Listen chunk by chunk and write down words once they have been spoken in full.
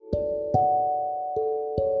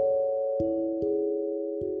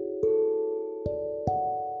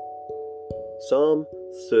Psalm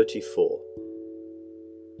 34.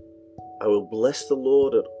 I will bless the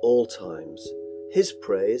Lord at all times. His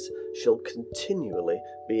praise shall continually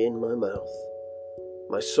be in my mouth.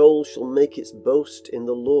 My soul shall make its boast in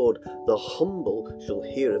the Lord. The humble shall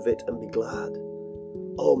hear of it and be glad.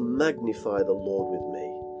 Oh, magnify the Lord with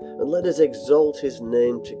me, and let us exalt his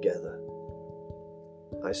name together.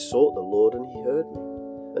 I sought the Lord, and he heard me,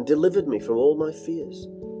 and delivered me from all my fears.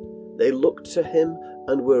 They looked to him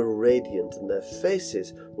and were radiant, and their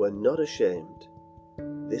faces were not ashamed.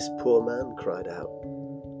 This poor man cried out,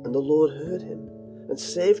 and the Lord heard him, and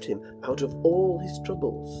saved him out of all his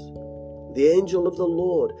troubles. The angel of the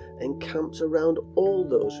Lord encamps around all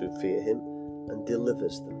those who fear him, and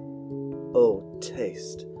delivers them. Oh,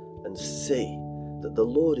 taste and see that the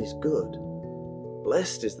Lord is good.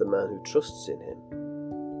 Blessed is the man who trusts in him.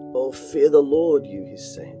 Oh, fear the Lord, you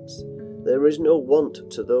his saints. There is no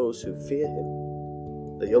want to those who fear him.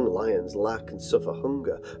 The young lions lack and suffer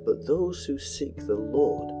hunger, but those who seek the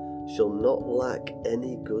Lord shall not lack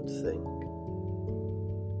any good thing.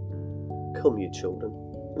 Come, you children,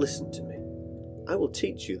 listen to me. I will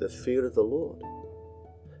teach you the fear of the Lord.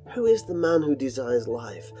 Who is the man who desires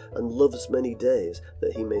life and loves many days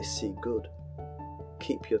that he may see good?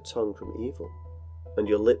 Keep your tongue from evil and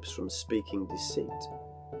your lips from speaking deceit.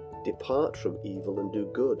 Depart from evil and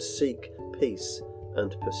do good. Seek peace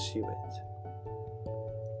and pursue it.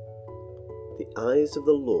 The eyes of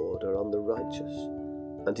the Lord are on the righteous,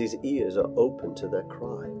 and his ears are open to their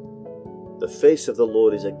cry. The face of the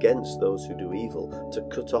Lord is against those who do evil, to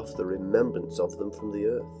cut off the remembrance of them from the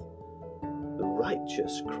earth. The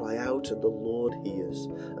righteous cry out, and the Lord hears,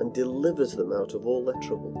 and delivers them out of all their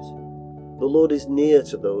troubles. The Lord is near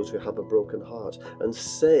to those who have a broken heart, and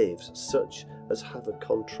saves such as have a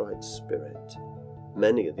contrite spirit.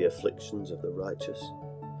 Many are the afflictions of the righteous,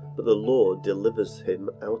 but the Lord delivers him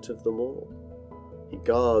out of them all. He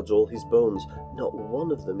guards all his bones, not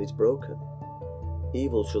one of them is broken.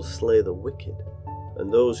 Evil shall slay the wicked,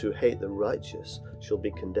 and those who hate the righteous shall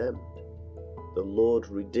be condemned. The Lord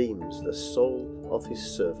redeems the soul of his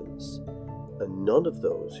servants, and none of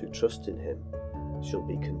those who trust in him shall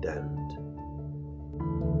be condemned.